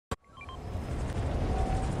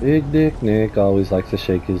Big Dick Nick always likes to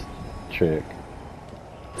shake his trick.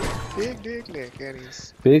 Big Dick Nick, and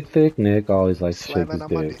he's Big Thick Nick always likes to shake slamming his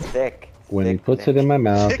on my dick. dick. Thick. When he thick puts Nick. it in my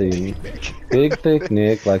mouth, Thick he... Dick Nick. Big Thick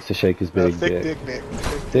Nick likes to shake his No, big Thick dick. Dick Nick.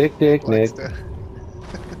 Thick Dick likes Nick. to-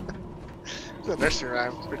 It's a nursery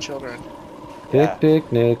rhyme for children. Thick Yeah.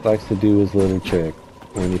 Dick Nick likes to do his little trick.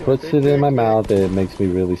 When he puts Thick it in Dick my Nick. mouth, it makes me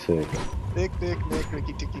really sick. Thick Dick Nick,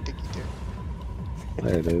 Ricky Ticky Ticky Tick.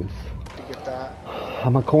 There it is. To get that.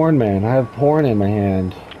 I'm a corn man. I have porn in my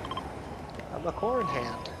hand. I'm a corn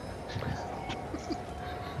hand.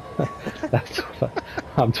 That's what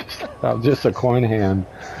I'm just a corn hand.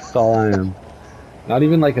 That's all I am. Not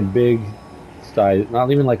even like a big size,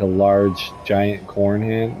 not even like a large giant corn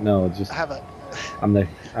hand. No, just I have a I'm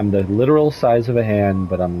the literal size of a hand,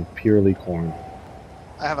 but I'm purely corn.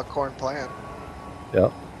 corn plan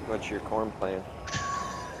Yep. What's your corn plan?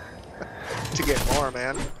 to get more,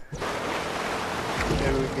 man. Maybe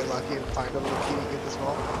we can get lucky and find a little key to get this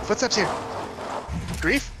vault. Footsteps here.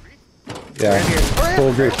 Grief? Yeah. Right here. Oh, Full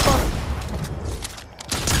yeah. grief. Fuck.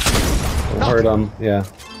 Don't hurt him. Yeah.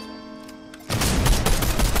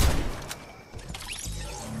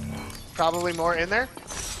 Probably more in there.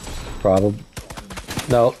 Probably.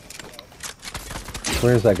 No.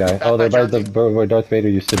 Where's that guy? Back Oh, they're by by the Jonesy. where Darth Vader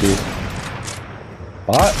used to be.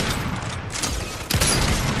 What?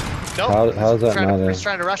 Nope. How's that trying not to, a- He's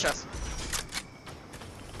trying to rush us.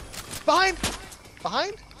 Behind!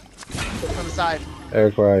 Behind? On the side.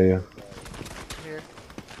 Eric, where are you? Here.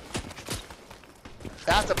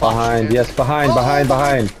 That's a box, Behind. dude. Yes, behind, Oh!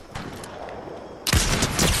 behind.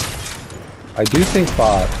 I do think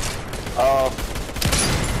bot. Oh,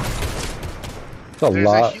 It's a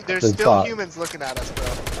lot. There's There's still bot. humans looking at us, bro.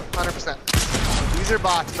 100%. These are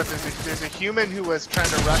bots, but there's a human who was trying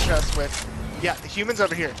to rush us with... Yeah, the human's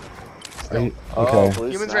over here. Are you- oh, okay. blue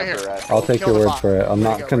Humans right sniper here. rifle. I'll take Kill your the word bot. for it. I'm Where'd he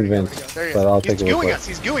not go? Where'd he go? Where'd he convinced, go? There he is. but I'll take He's your word gooing for us. it.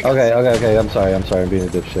 He's gooing Okay, us. okay. I'm sorry. I'm being a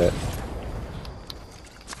dipshit.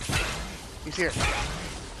 He's here.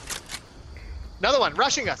 Another one,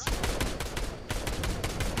 rushing us.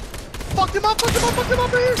 Fucked him up right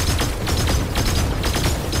here.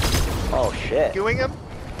 Oh shit. Gooing him.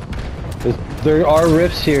 There are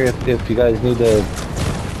rifts here if you guys need to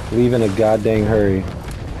leave in a goddamn hurry.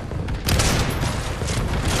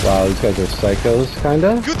 Wow, these guys are psychos,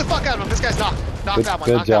 kinda. Goot the fuck out of him. This guy's knocked. Knock Good- that one.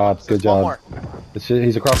 good knock that job, one. good There's one job. more.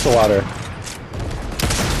 He's across the water.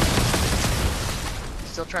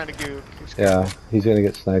 Still trying to goo. Yeah, he's gonna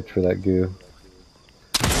get sniped for that goo.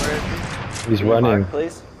 Where is he? He's Can you running. mark,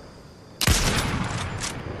 please.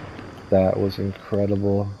 That was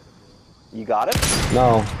incredible. You got it?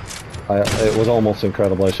 No, it was almost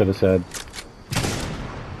incredible. I should have said.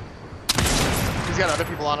 He's got other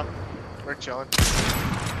people on him. We're chilling.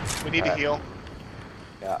 We need to Alright. heal.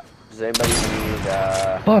 Yeah. Does anybody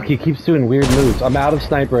need Fuck, he keeps doing weird moves. I'm out of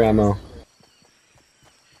sniper ammo.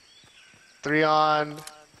 3 on...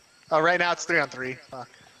 Oh, right now it's 3 on 3. Fuck.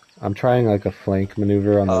 I'm trying like a flank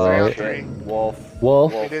maneuver on the oh, right. shit. Wolf.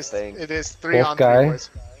 Wolf. Wolf It is thing. 3 Wolf on guy? 3, boys.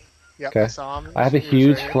 Yep, Okay. I saw him. I have a He was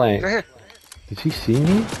huge right here. flank. Right here. Did he see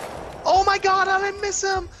me? Oh my god, I didn't miss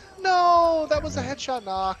him! No, that was a headshot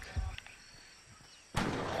knock.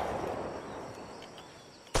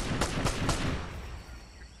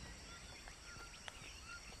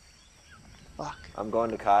 Fuck. I'm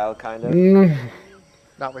going to Kyle, kind of. Mm.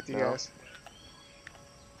 Not with you No. guys.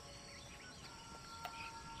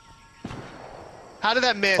 How did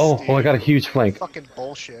that miss, Oh, dude? oh, I got a huge flank. Fucking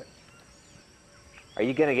bullshit. Are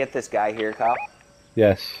you gonna get this guy here, Kyle?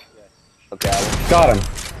 Yes. Okay. I will- Got him.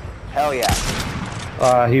 Hell yeah.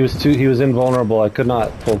 He was invulnerable. I could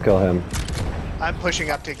not full kill him. I'm pushing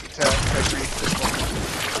up to reach this one.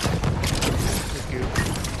 Good.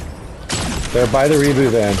 They're by the reboot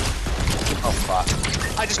van. Oh fuck.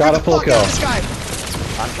 I just Got got a full fuck out of kill. this guy.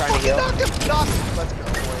 I'm trying to Fucking heal. knocked him. Knocked him. Let's go,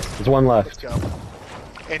 boys. There's one Let's left. go.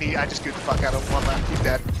 And I just gooed the fuck out of him. One left. He's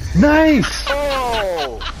dead. Nice!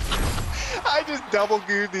 Oh! I just double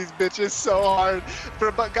gooed these bitches so hard.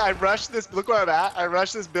 I rushed this. Look where I'm at. I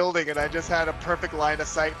rushed this building and I just had a perfect line of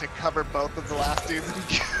sight to cover both of the last dudes.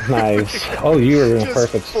 Nice. Oh, you were in a Just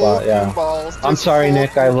perfect full spot, yeah. goo balls, I'm just sorry, full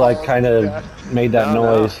Nick. I goo like balls. kind of Yeah. made that No,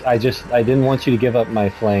 no. noise. I didn't want you to give up my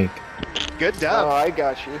flank. Good dub. Oh, I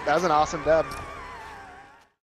got you. That was an awesome dub.